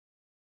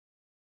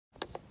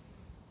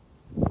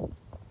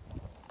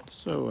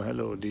So,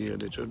 hello dear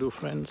Didgeridoo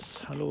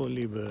friends, hallo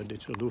liebe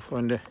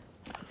Didgeridoo-Freunde.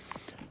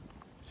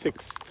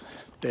 6th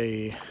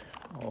day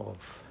of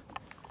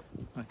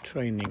my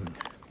training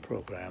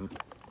program,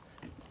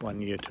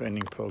 1-year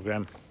training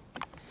program.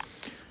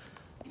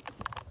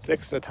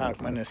 6.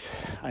 Tag meines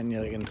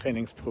einjährigen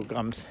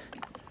Trainingsprogramms.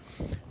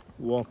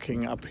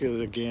 Walking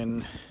uphill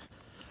again.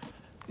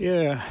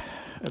 Yeah,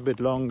 a bit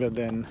longer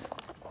than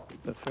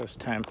the first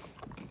time.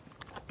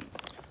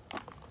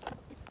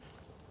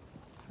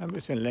 Ein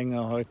bisschen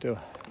länger heute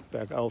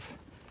bergauf.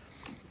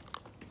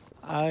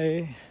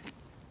 I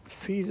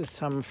feel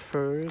some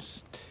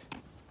first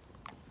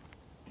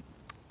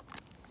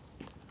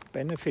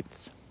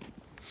benefits.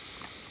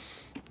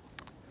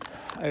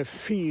 I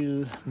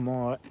feel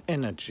more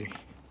energy,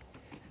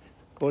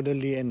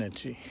 bodily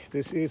energy.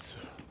 This is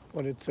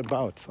what it's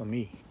about for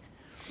me.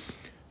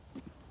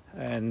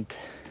 And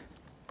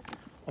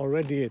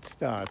already it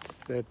starts.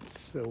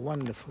 That's a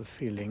wonderful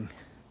feeling.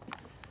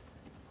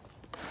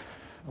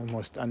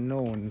 Almost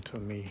unknown to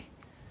me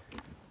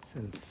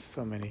since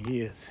so many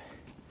years.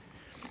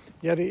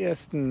 Ja, die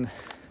ersten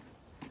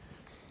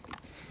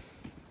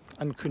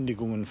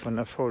Ankündigungen von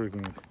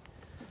Erfolgen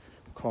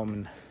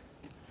kommen.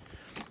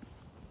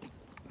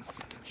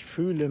 Ich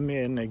fühle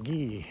mehr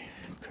Energie,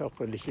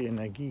 körperliche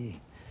Energie.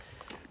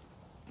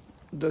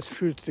 Das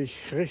fühlt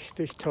sich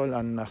richtig toll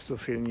an nach so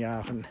vielen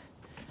Jahren.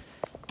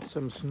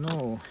 Some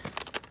snow.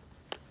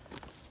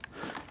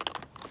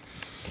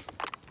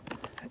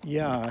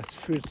 Ja, es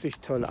fühlt sich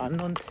toll an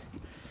und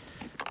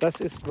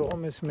das ist,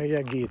 worum es mir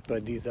ja geht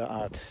bei dieser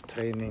Art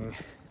Training.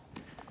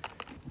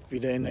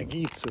 Wieder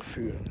Energie zu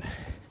fühlen.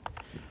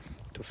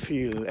 To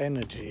feel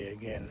energy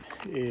again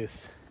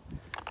is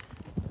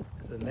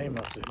the name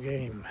of the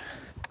game.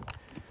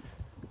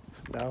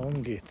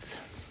 Darum geht's.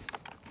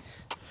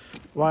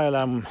 While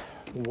I'm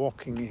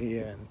walking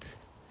here and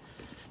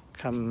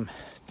come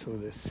to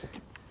this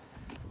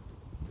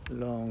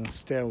long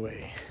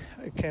stairway,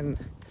 I can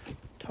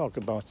talk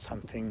about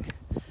something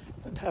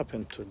that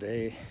happened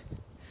today.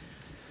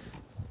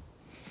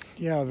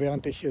 Ja,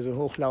 während ich hier so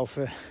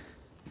hochlaufe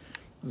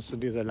und zu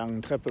dieser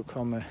langen Treppe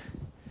komme,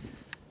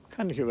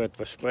 kann ich über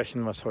etwas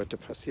sprechen, was heute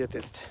passiert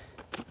ist.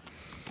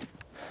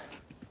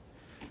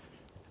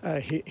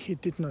 He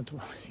did not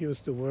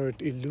use the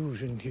word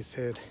illusion, he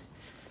said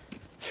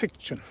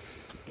fiction.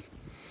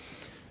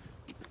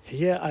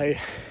 Yeah, I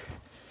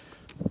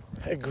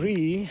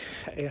agree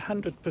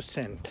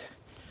 100%.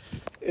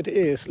 It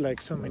is,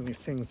 like so many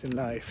things in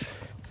life,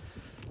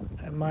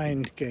 a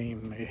mind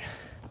game, a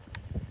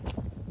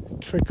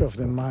trick of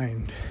the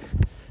mind,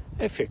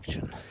 a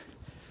fiction.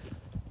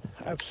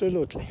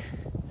 Absolutely.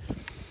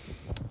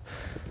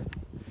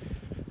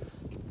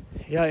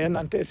 Ja, er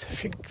nannte es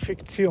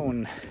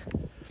Fiktion.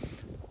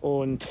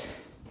 Und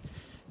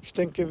ich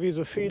denke, wie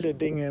so viele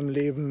Dinge im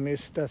Leben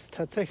ist das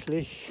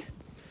tatsächlich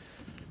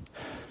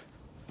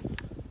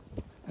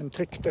ein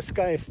Trick des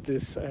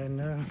Geistes,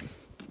 eine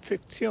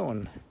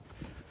Fiktion.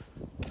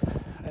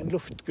 Ein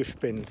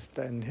Luftgespinst,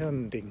 ein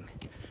Hirnding.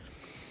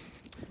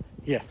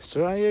 Yeah,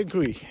 so I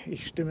agree.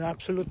 Ich stimme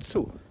absolut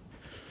zu.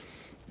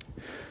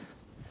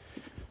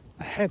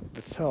 I had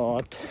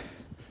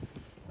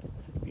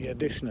the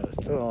additional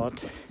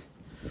thought,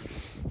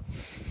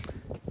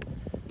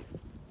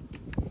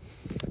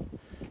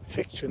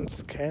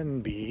 fictions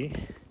can be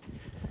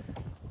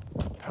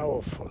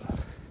powerful,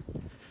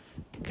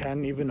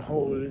 can even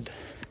hold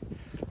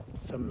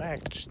some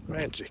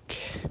magic.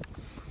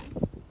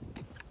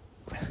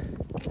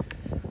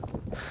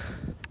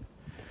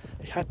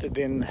 Ich hatte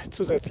den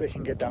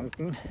zusätzlichen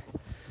Gedanken,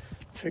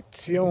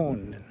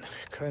 Fiktionen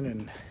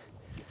können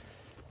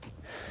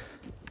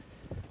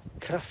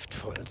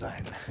kraftvoll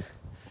sein,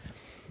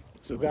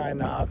 sogar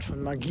eine Art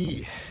von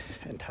Magie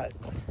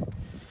enthalten.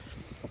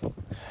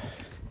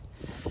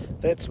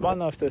 That's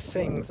one of the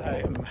things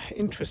I am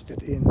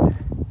interested in.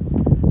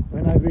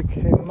 When I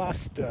became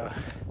master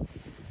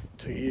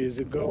 2 years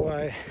ago,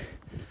 I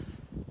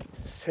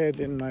said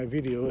in my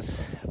videos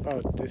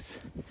about this,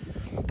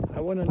 I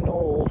want to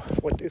know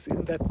what is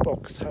in that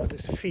box, how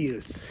this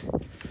feels,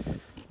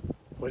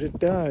 what it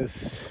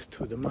does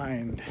to the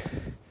mind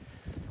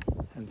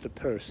and the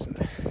person.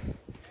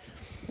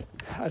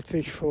 Als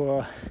ich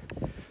vor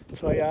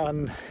 2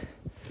 Jahren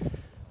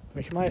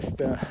mich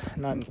Meister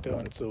nannte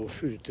und so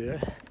fühlte,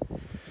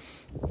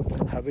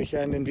 habe ich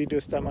ja in den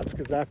Videos damals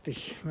gesagt,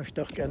 ich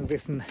möchte auch gern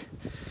wissen,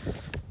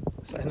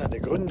 das ist einer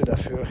der Gründe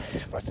dafür,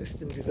 was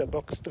ist in dieser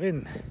Box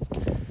drin?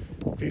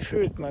 Wie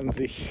fühlt man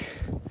sich?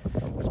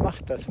 Was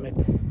macht das mit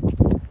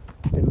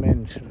dem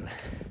Menschen?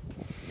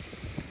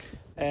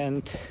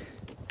 And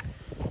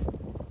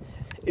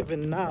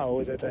even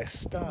now that I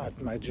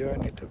start my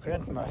journey to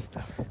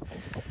Grandmaster,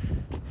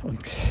 und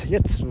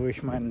jetzt, wo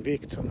ich meinen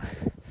Weg zum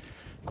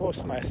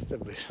Großmeister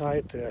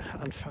beschreite,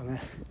 anfange,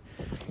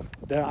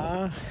 there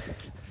are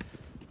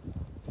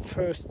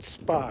first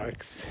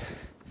sparks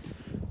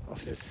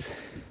of this,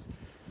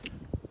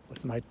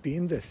 what might be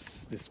in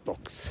this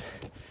box.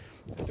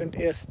 Das sind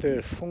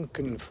erste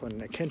Funken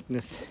von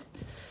Erkenntnis,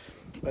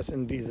 was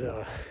in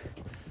dieser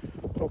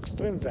Box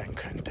drin sein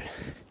könnte.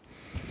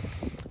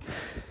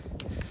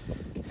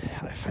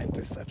 find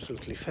this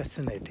absolutely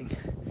fascinating,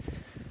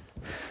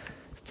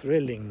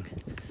 thrilling.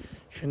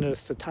 Ich finde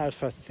das total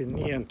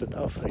faszinierend und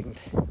aufregend.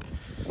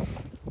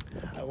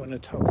 I want to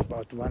talk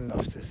about one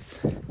of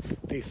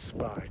these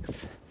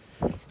sparks.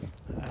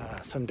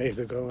 Some days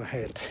ago I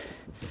had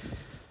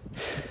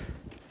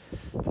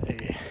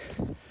a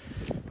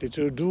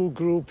Didgeridoo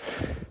group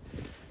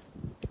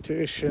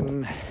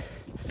tuition,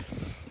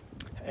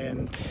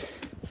 and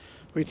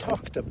we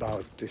talked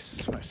about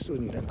this, my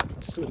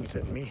students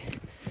and me.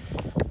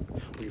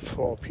 We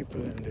 4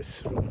 people in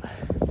this room,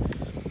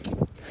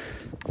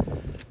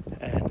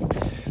 and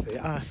they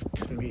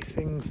asked me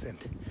things and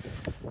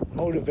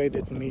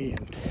motivated me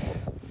and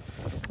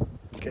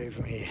gave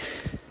me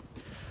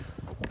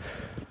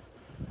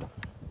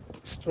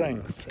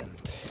strength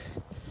and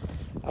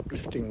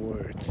uplifting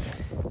words.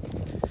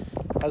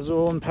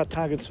 Also ein paar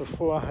Tage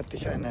zuvor hatte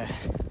ich eine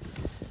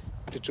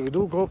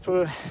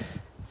Didgeridoo-Gruppe,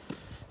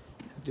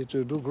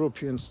 Didgeridoo Group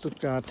hier in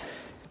Stuttgart,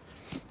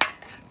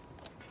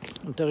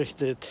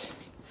 unterrichtet.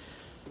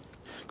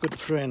 Good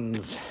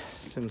friends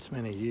since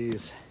many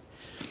years.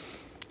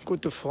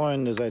 Gute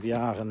Freunde seit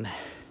Jahren.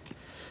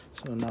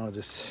 So now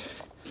this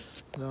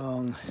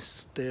long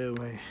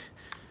stairway.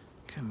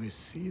 Can we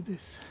see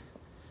this?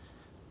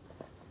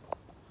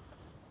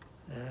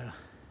 Yeah.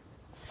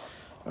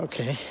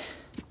 Okay.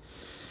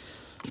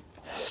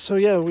 So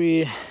yeah,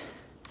 we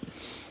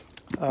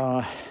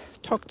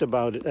talked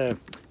about it.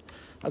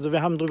 Also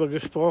wir haben darüber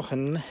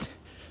gesprochen,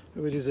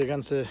 über diese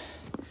ganze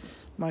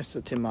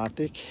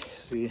Meisterthematik.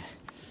 Sie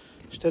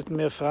stellten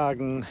mir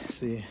Fragen,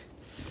 sie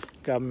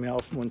gaben mir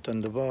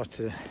aufmunternde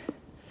Worte.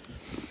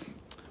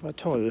 War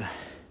toll.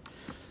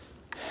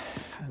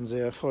 Ein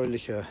sehr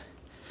erfreulicher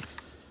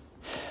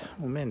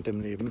Moment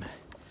im Leben.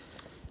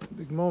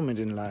 Big moment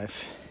in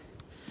life.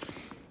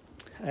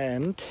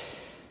 And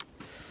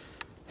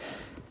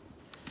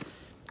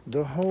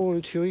the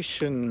whole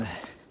tuition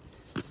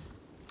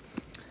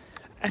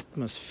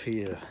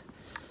atmosphere,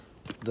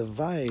 the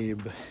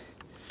vibe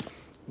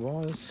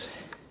was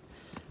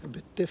a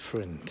bit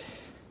different,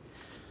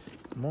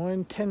 more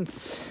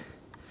intense.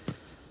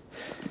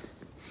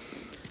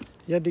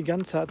 Ja, die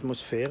ganze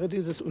Atmosphäre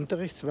dieses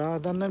Unterrichts war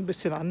dann ein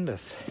bisschen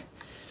anders,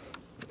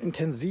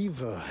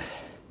 intensiver.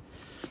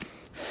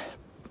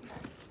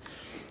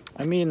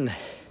 I mean,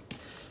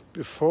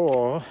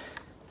 before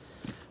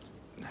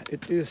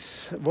it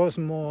was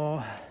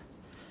more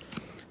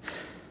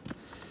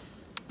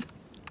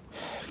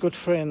good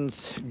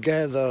friends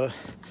gather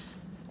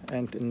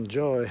and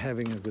enjoy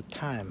having a good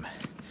time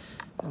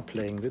and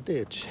playing the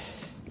Didge.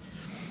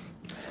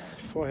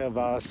 Vorher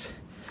war es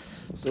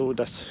so,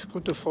 dass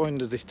gute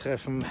Freunde sich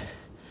treffen,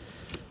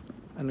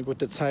 eine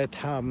gute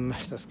Zeit haben,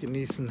 das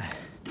genießen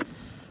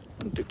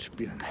und Didge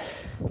spielen.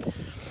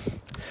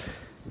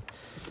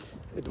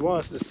 It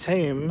was the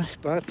same,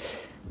 but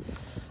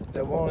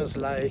there was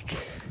like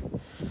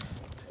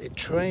a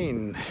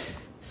train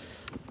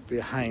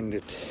behind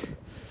it,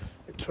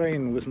 a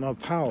train with more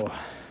power,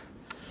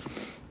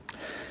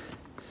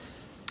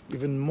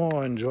 even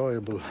more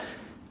enjoyable.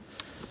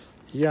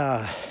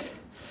 Ja,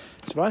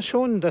 es war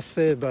schon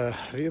dasselbe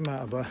wie immer,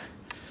 aber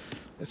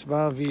es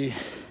war wie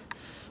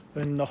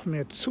wenn noch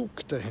mehr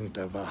Zug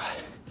dahinter war.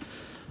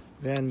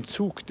 Wie ein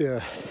Zug,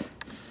 der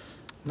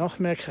noch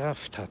mehr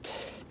Kraft hat.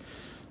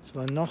 Es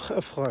war noch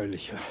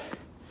erfreulicher.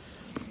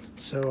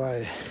 So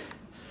I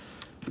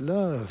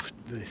loved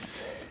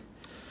this.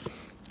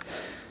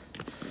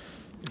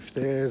 If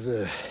there's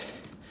a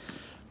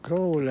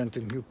goal and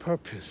a new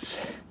purpose,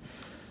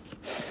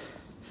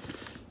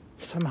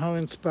 somehow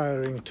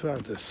inspiring to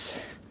others.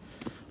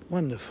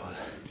 Wonderful.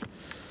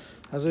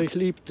 Also ich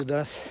liebte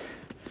das.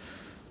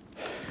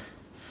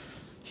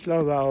 Ich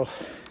glaube auch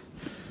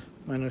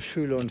meine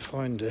Schüler und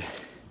Freunde,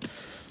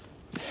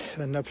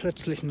 wenn da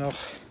plötzlich noch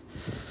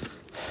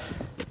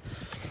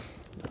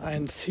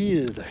ein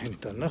Ziel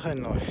dahinter, noch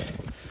ein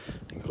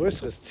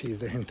größeres Ziel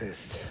dahinter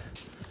ist.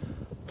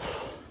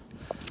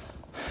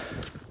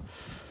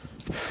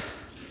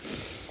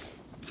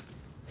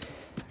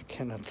 I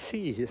cannot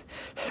see.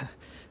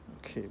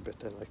 Okay,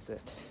 better like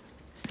that.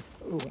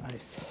 Oh,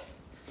 ice.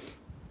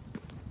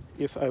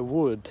 If I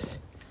would,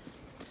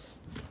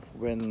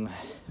 when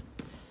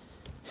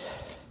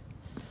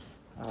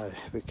I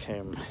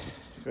became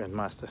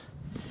Grandmaster,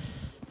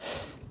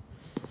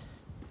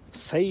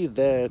 say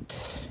that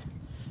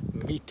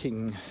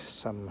meeting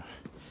some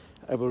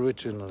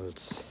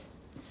Aboriginals.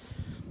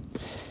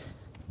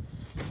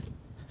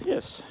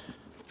 Yes,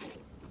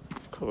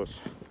 of course.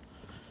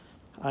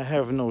 I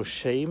have no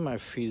shame, I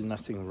feel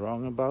nothing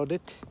wrong about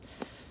it.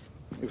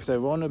 If they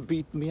want to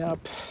beat me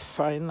up,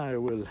 fine, I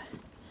will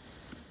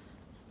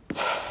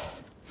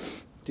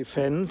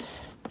defend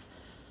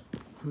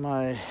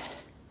my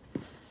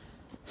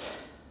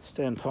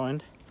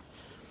standpoint.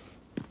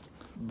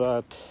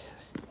 But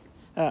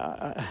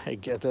I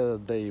gather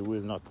they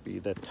will not be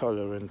that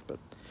tolerant, but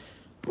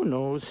who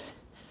knows?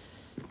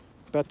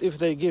 But if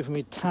they give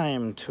me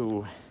time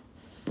to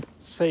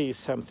say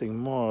something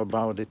more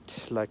about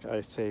it, like I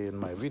say in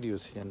my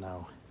videos here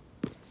now,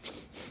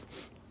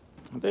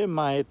 they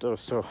might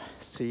also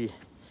see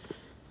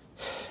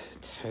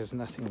it has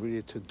nothing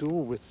really to do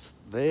with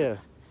their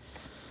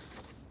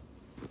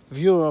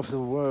view of the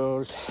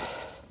world.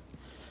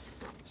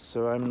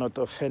 So I'm not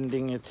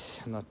offending it,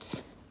 not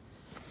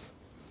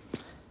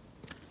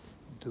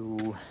do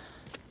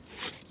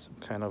some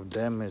kind of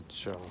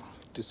damage or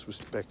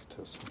disrespect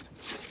or something.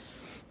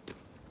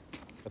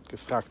 Hat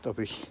gefragt, ob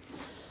ich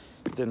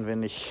denn,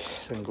 wenn ich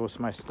sein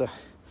Großmeister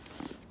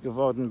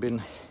geworden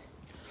bin,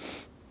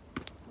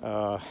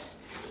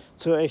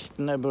 zu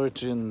echten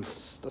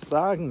Aborigines das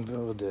sagen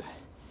würde,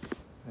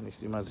 wenn ich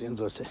sie mal sehen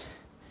sollte.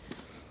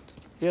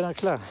 Ja, na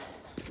klar,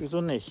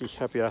 wieso nicht?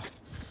 Ich habe ja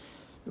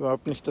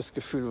überhaupt nicht das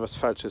Gefühl, was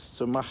Falsches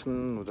zu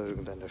machen oder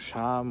irgendeine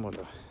Scham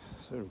oder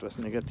irgendwas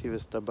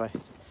Negatives dabei.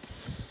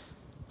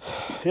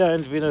 Ja,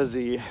 entweder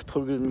sie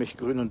prügeln mich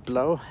grün und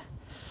blau.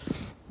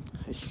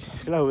 Ich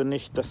glaube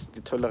nicht, dass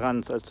die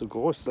Toleranz allzu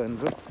groß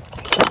sein wird.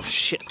 Oh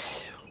shit.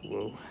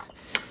 Wow.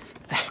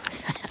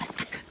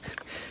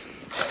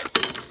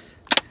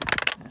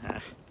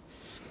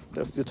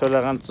 Dass die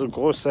Toleranz so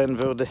groß sein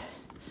würde.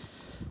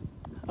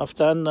 Auf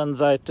der anderen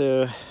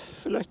Seite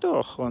vielleicht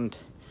auch. Und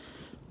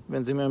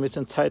wenn Sie mir ein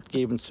bisschen Zeit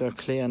geben zu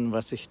erklären,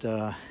 was ich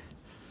da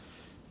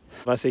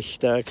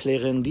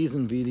erkläre in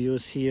diesen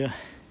Videos hier,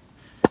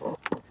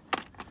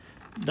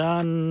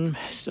 dann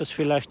ist das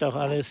vielleicht auch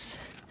alles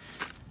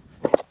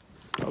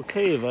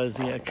okay, weil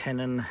Sie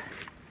erkennen,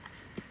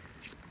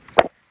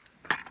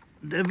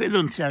 der will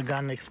uns ja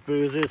gar nichts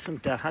Böses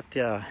und der hat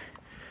ja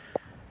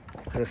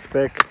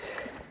Respekt.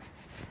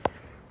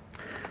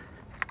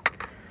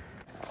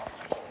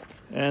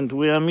 And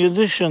we are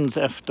musicians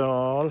after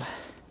all.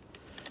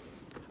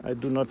 I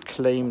do not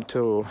claim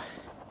to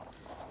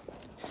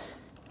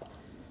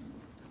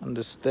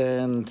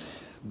understand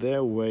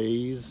their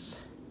ways.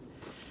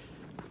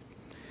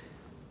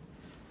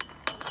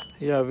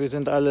 Ja, wir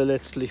sind alle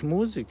letztlich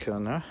Musiker,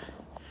 ne?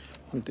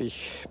 Und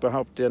ich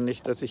behaupte ja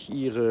nicht, dass ich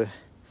ihre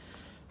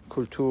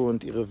Kultur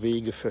und ihre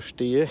Wege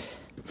verstehe.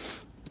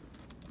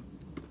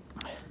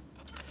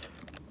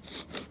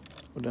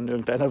 Oder in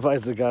irgendeiner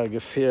Weise gar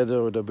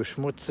gefährde oder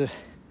beschmutze.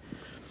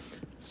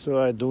 So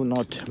I do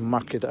not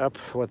muck it up,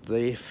 what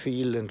they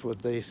feel and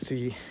what they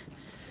see.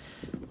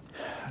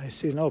 I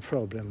see no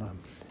problem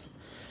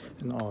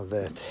in all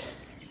that.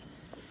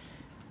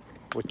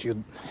 What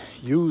you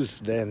use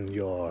then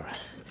your,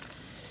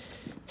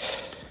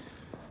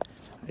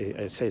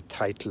 I say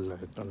title,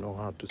 I don't know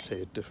how to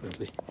say it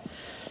differently,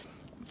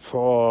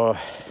 for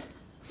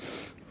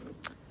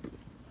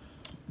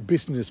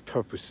business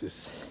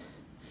purposes.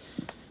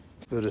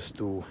 Würdest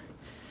du,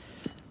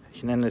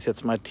 ich nenne es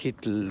jetzt mal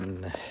Titel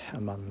in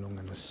Ermangelung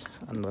eines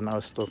anderen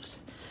Ausdrucks,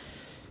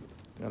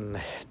 einen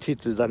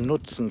Titel dann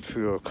nutzen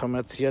für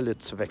kommerzielle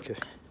Zwecke?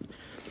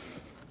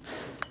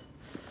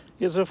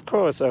 Yes, of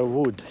course I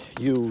would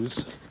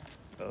use,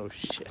 oh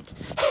shit,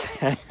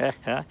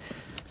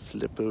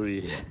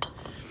 slippery,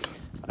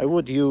 I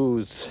would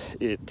use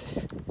it.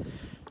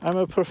 I'm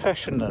a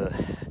professional.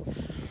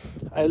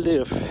 I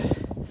live,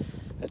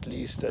 at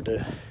least at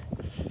a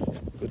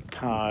good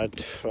part,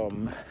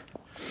 from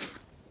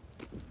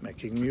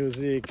making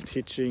music,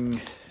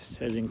 teaching,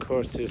 selling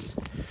courses,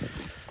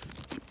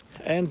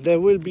 and there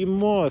will be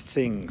more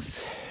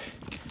things.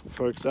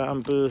 For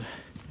example,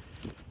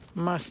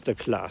 master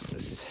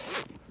classes,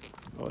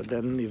 or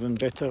then even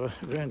better,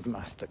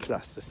 grandmaster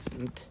classes,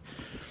 and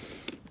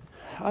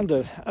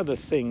other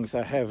things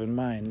I have in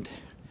mind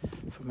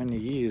for many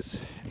years,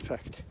 in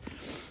fact.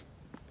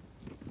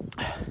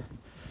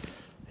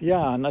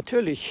 Ja,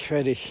 natürlich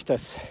werde ich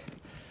das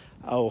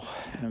auch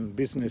im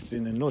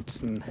Business-Sinne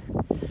nutzen.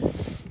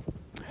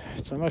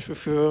 Zum Beispiel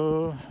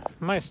für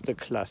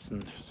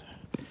Meisterklassen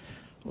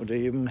oder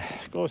eben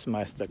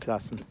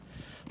Großmeisterklassen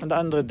und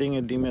andere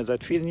Dinge, die mir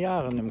seit vielen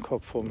Jahren im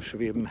Kopf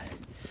rumschweben.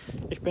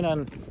 Ich bin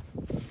ein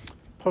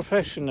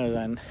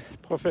professioneller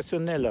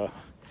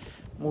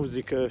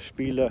Musiker,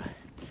 Spieler.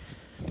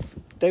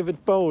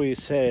 David Bowie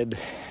said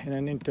in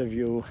an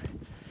interview,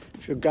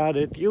 if you got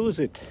it, use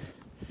it.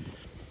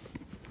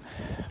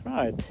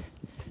 Right.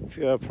 If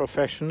you're a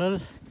professional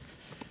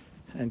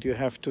and you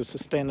have to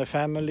sustain a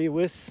family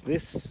with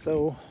this,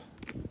 so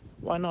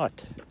why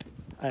not?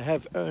 I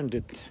have earned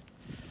it.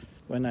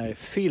 When I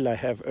feel I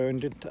have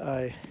earned it,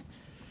 I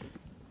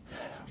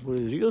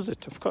will use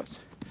it, of course.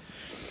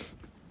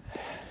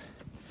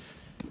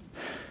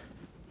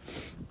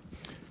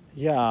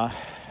 Ja,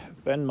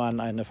 wenn man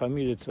eine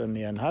Familie zu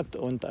ernähren hat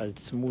und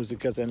als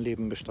Musiker sein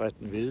Leben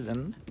bestreiten will,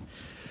 dann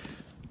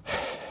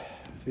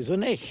wieso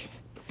nicht?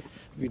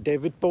 Wie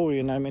David Bowie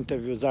in einem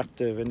Interview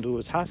sagte, wenn du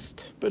es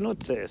hast,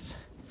 benutze es.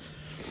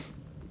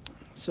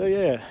 So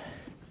yeah.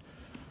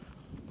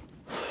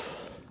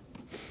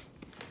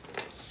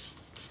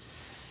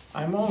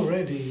 I'm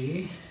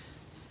already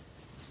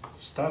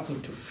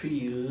starting to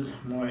feel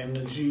more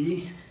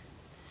energy,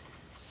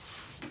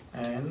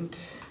 and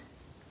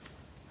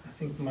I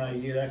think my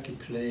Yidaki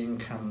playing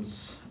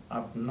comes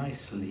up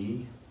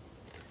nicely.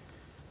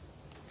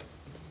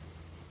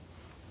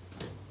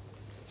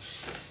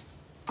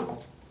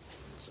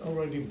 It's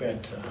already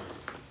better.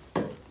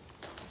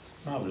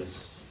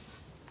 Marvelous.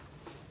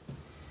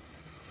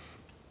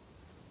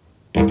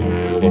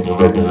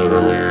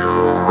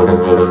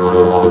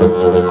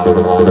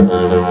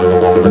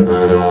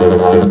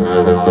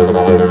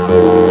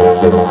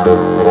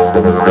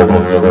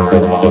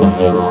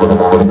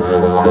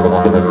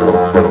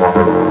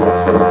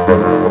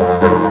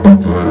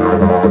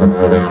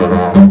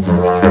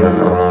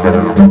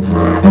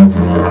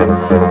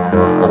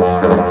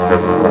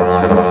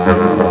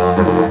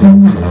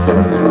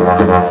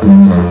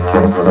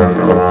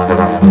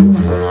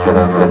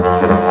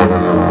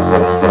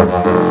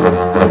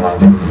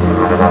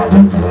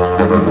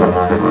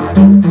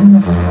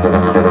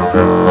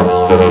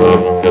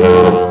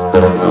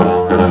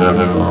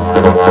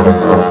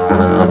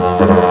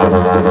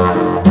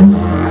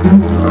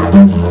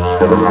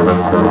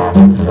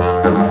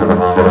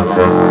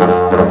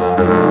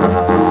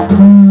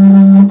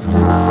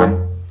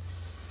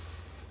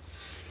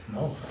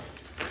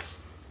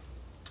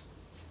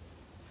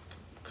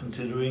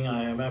 Considering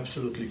I am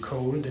absolutely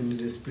cold and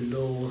it is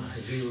below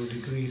 0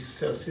 degrees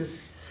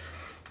Celsius,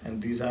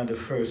 and these are the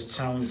first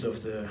sounds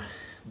of the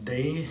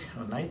day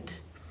or night,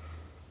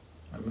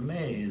 I'm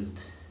amazed.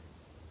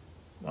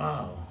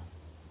 Wow.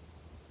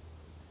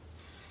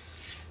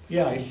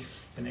 Ja, ich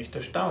bin echt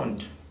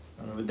erstaunt.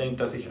 Wenn man bedenkt,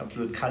 dass ich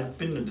absolut kalt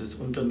bin und es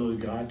unter 0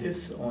 Grad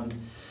ist und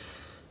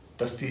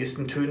dass die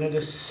ersten Töne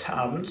des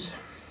Abends,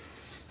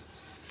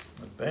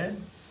 not bad.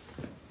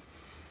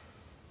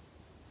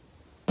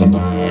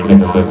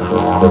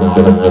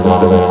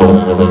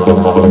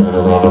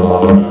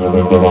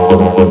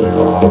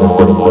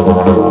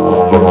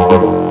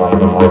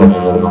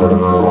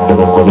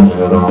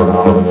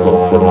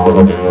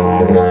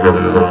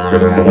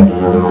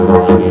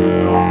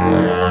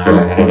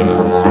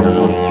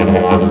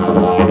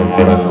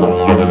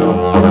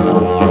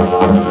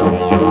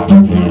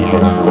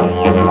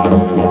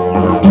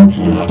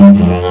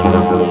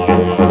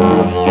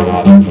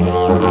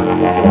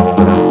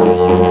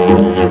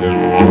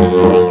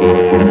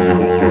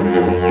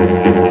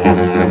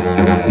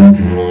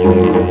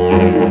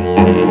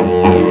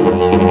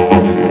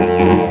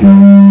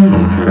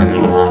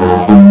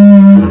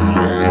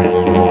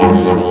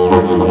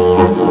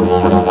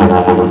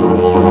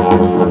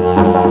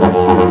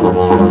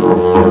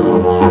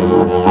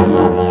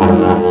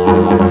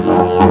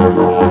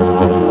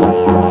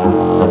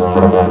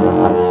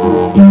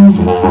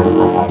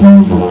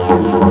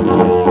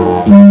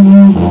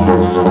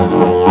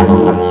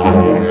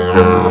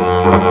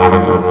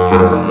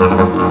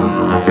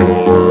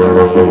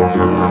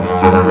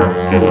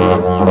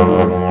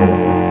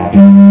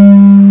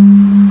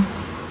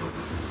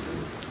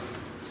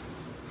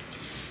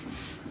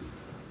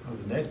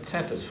 That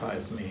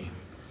satisfies me.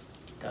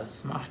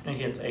 Das macht mich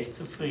jetzt echt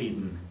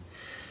zufrieden.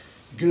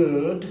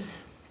 Good,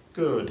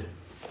 good.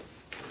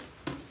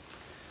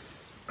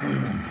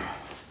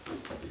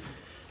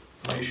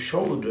 My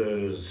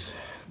shoulders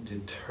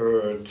did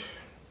hurt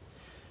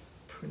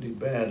pretty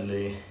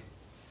badly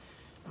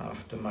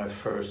after my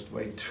first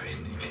weight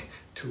training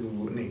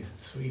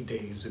 3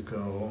 days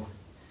ago.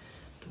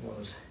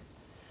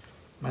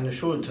 Meine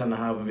Schultern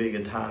haben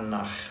wehgetan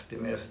nach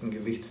dem ersten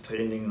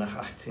Gewichtstraining nach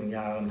 18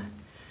 Jahren.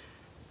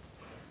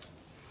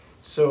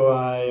 So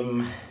I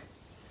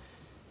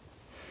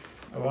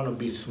want to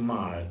be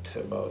smart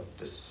about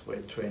this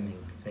weight training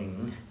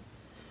thing.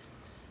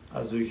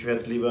 Also ich werde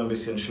es lieber ein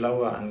bisschen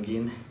schlauer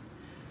angehen.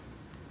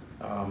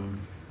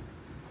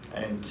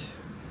 And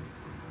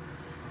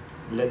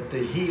let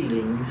the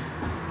healing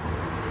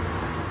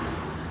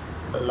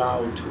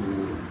allow to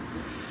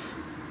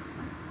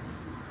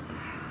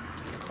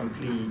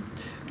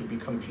be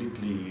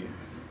completely,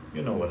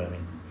 you know what I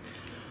mean.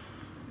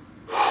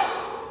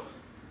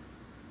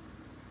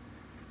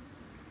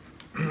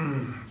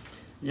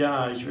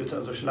 Ja, ich würde es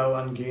also schlau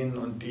angehen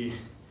und die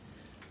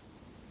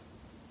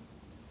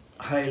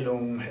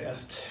Heilung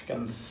erst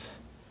ganz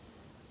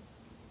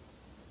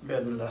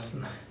werden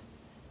lassen.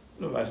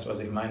 Du weißt, was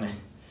ich meine.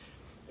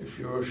 If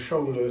your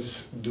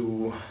shoulders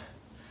do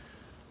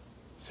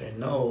say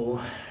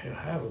no, you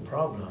have a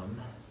problem.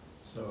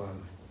 So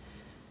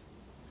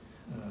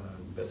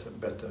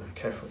better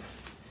careful.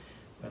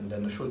 Wenn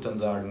deine Schultern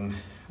sagen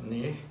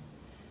nee,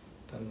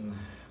 dann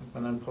hat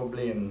man ein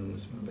Problem,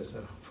 ist man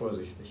besser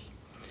vorsichtig.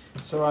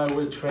 So I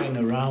will train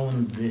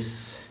around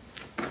this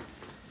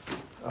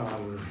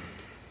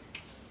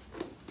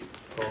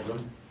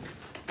problem.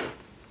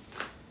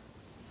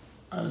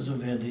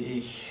 Also werde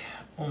ich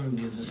um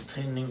dieses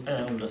Training,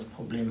 um das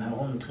Problem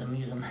herum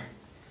trainieren.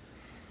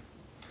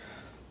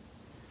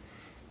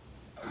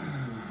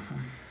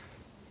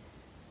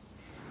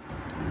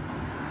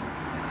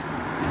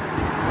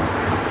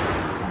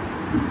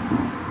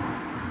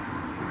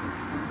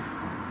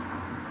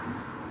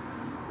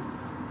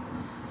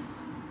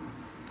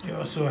 You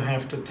also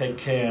have to take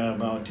care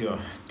about your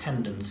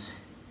tendons.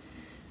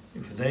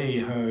 If they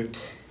hurt,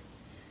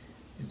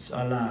 it's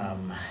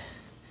alarm.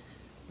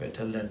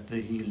 Better let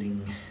the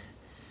healing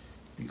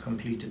be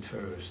completed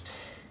first.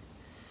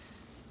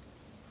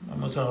 Man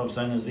muss auch auf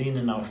seine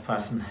Sehnen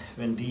aufpassen.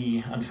 Wenn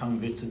die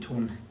anfangen weh zu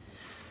tun,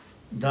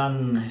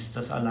 dann ist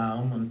das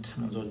Alarm und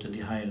man sollte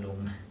die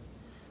Heilung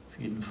auf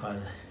jeden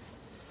Fall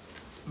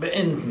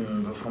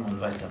beenden, bevor man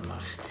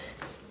weitermacht.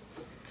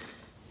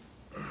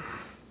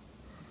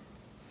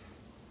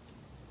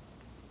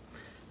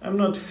 I'm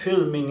not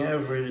filming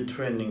every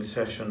training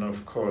session,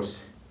 of course.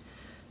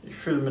 Ich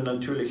filme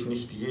natürlich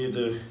nicht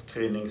jede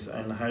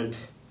Trainingseinheit.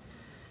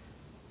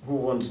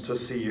 Who wants to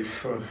see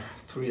for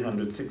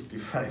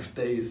 365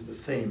 days the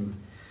same?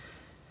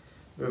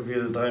 Wer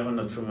will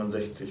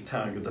 365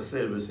 Tage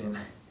dasselbe sehen?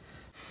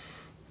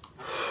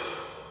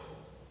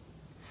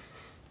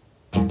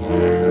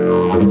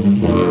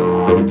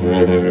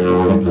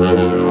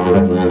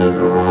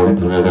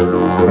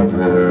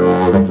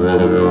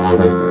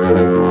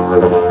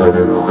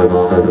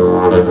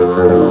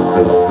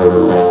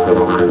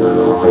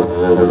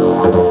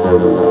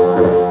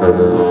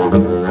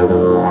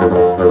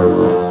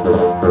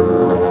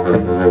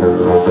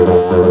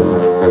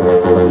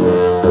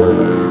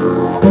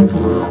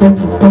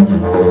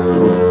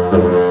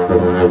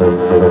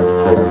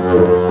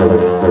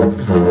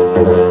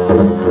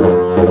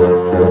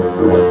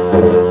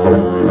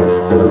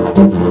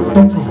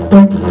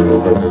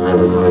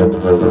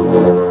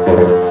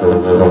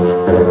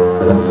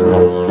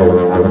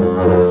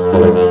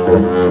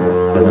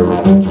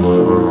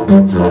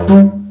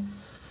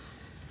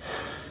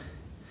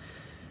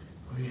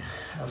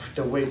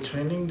 After weight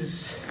training,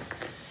 this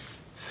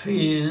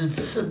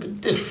feels a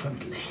bit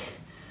differently.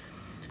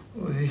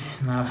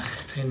 Nach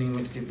Training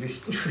mit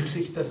Gewichten fühlt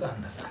sich das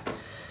anders an.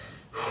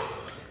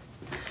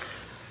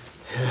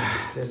 Yeah,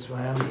 that's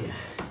why I'm here.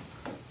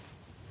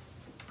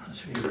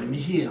 Deswegen bin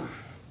ich hier.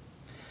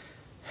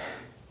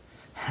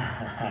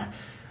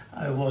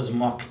 I was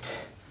mocked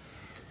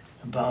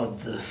about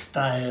the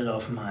style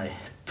of my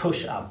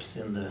push-ups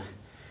in the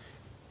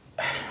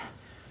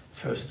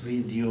first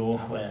video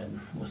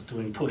when I was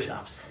doing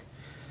push-ups.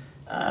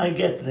 I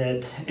get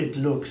that it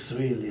looks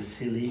really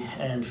silly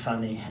and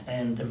funny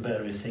and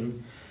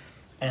embarrassing,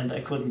 and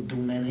I couldn't do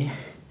many,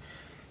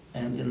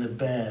 and in a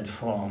bad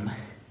form.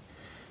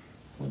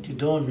 What you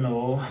don't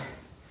know,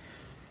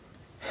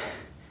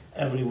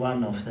 every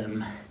one of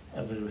them,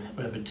 every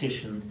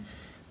repetition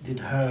did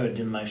hurt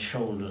in my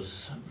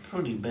shoulders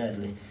pretty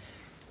badly.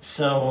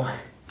 So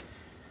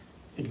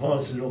it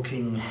was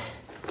looking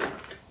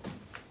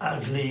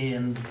ugly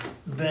and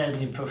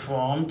badly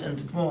performed, and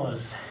it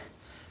was,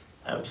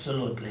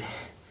 absolutely.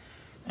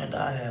 And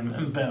I am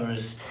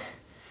embarrassed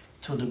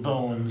to the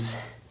bones,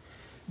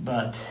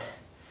 but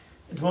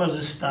it was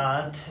a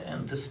start,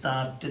 and the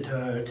start did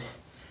hurt.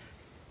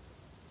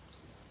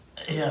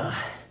 Yeah,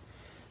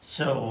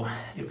 so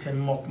you can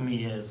mock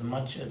me as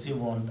much as you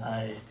want.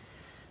 I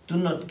do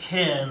not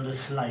care in the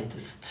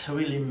slightest,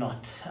 really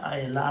not.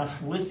 I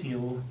laugh with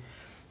you,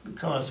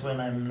 because when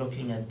I'm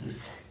looking at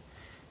this,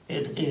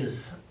 it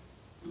is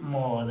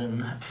more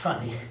than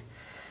funny.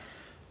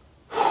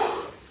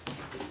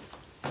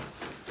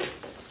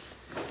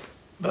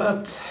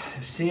 But,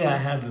 see, I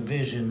have a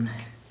vision,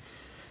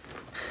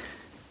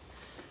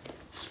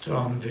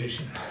 strong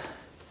vision,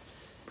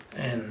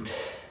 and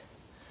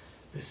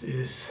this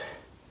is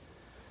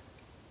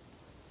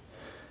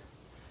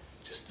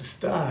just the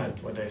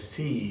start. What I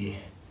see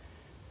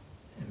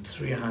in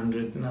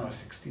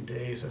 360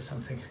 days or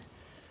something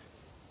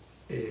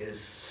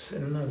is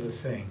another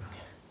thing.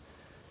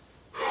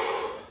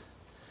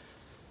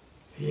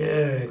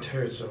 Yeah, it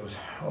hurts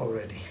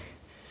already.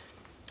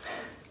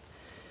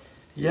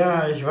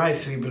 Ja, ich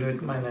weiß, wie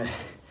blöd meine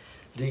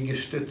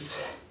Liegestütz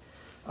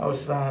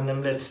aussahen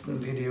im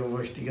letzten Video, wo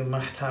ich die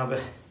gemacht habe.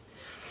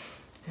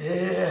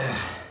 Yeah.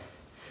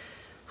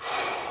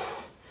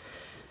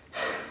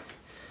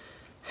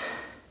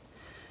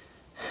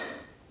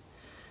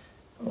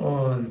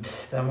 Und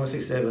da muss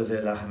ich selber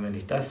sehr lachen, wenn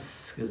ich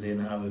das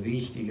gesehen habe, wie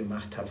ich die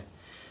gemacht habe.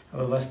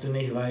 Aber was du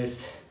nicht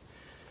weißt,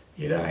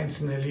 jeder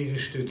einzelne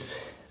Liegestütz,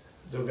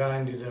 sogar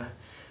in dieser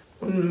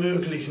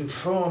unmöglichen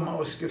Form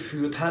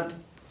ausgeführt, hat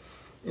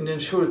in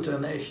den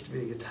Schultern echt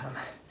wehgetan.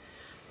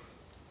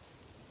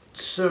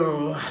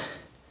 So,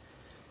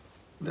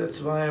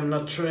 that's why I'm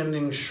not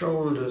training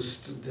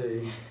shoulders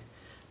today.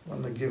 I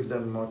want to give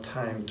them more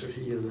time to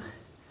heal.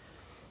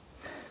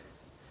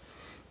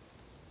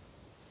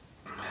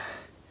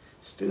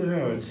 Still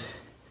hurts,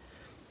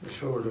 the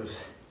shoulders.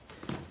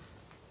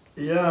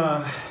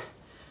 Ja,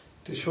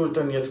 die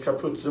Schultern jetzt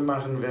kaputt zu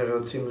machen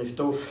wäre ziemlich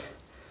doof.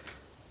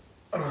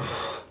 Oh.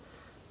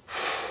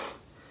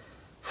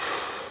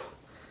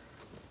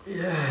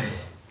 Yeah.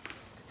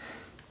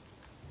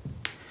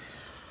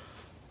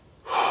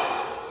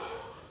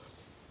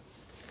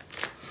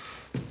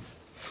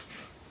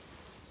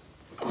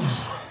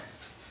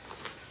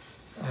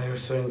 I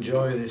also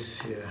enjoy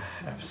this here,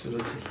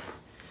 absolutely.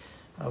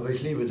 Aber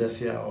ich liebe das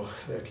hier auch,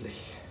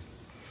 wirklich.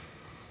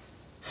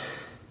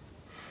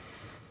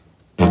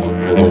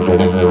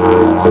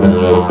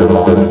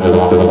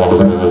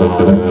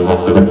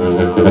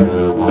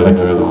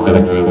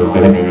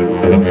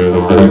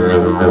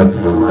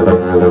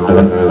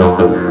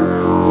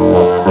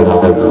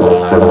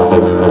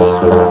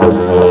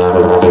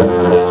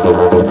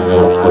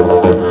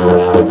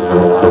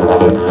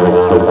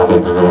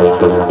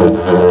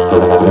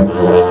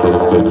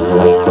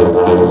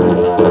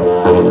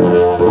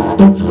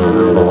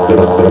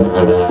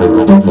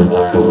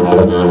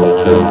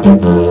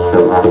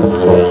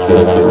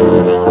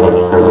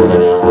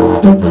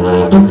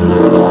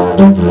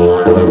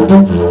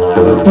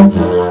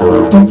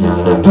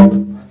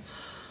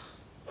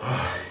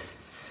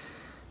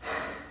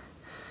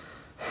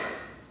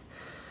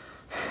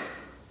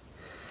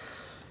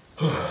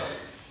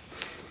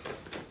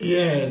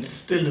 Yeah, it's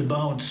still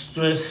about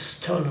stress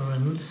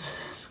tolerance.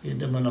 Es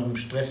geht immer noch um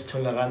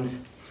Stresstoleranz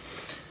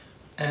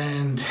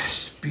and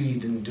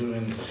speed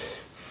endurance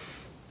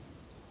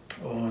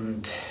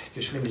und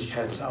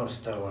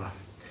Geschwindigkeitsausdauer.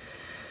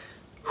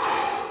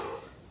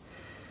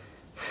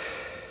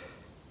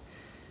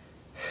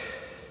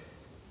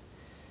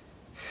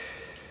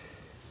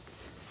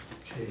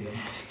 Okay,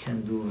 I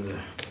can do the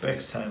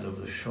back side of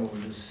the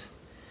shoulders.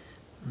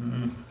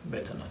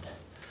 Better not.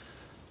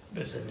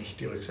 Besser nicht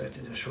die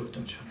Rückseite der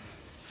Schultern schon.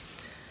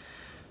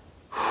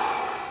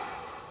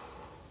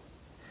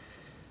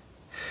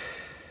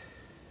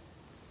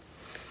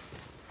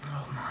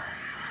 Oh Mann.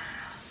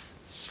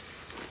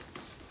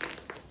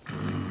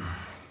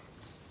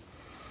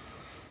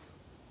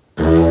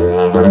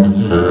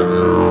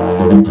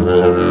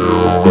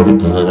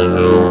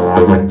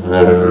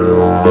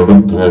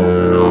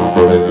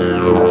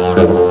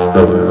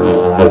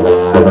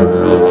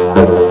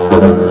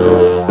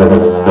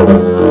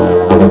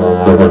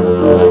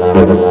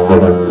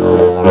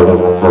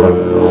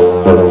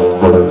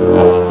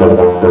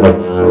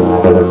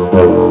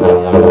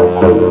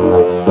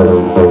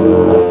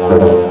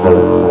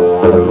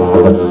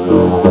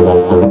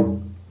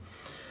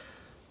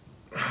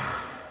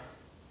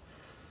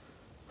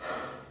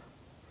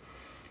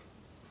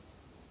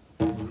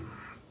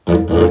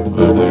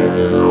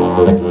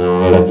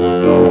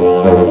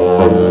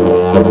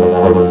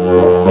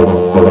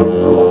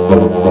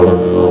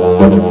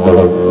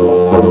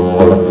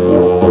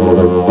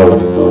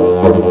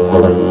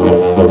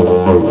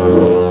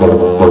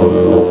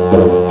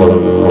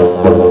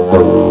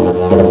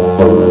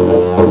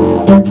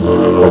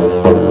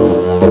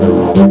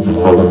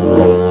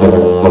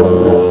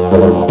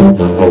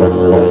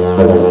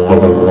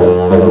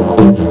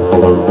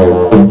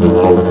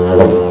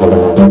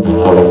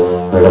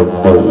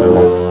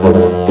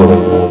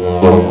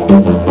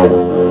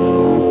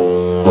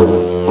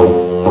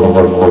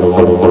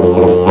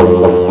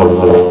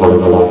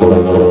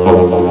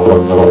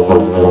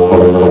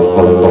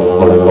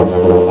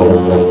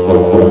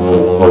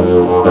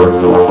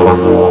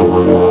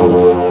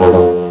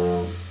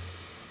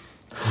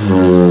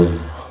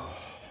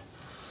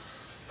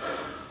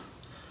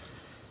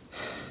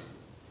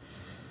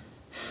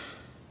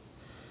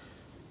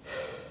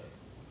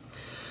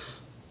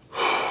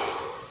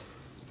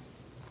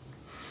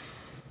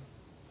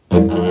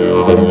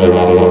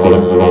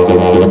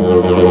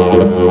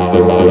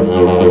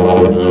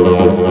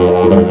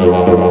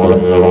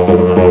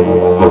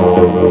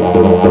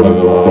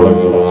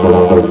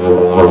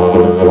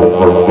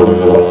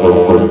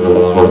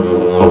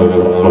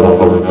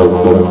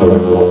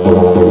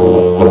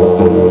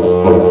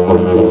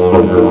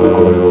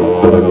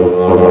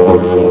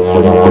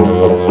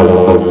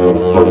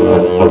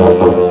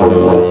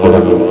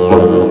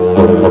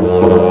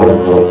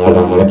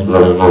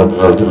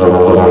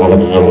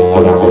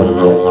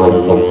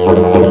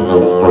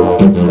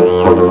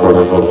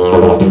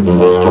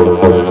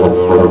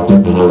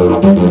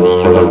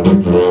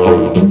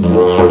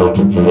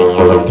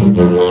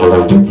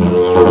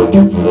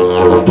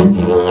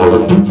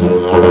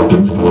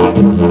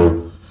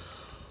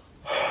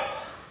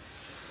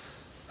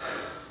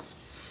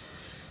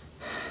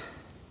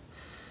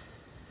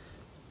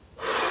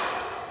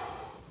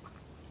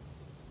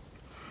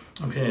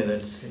 Okay,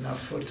 that's enough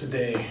for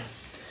today.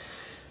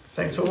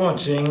 Thanks for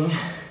watching.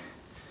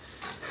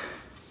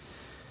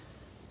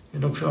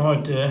 Genug für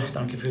heute.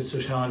 Danke fürs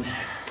Zuschauen.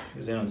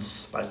 Wir sehen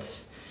uns bald.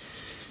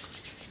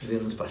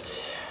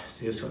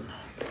 See you soon.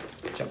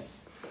 Ciao.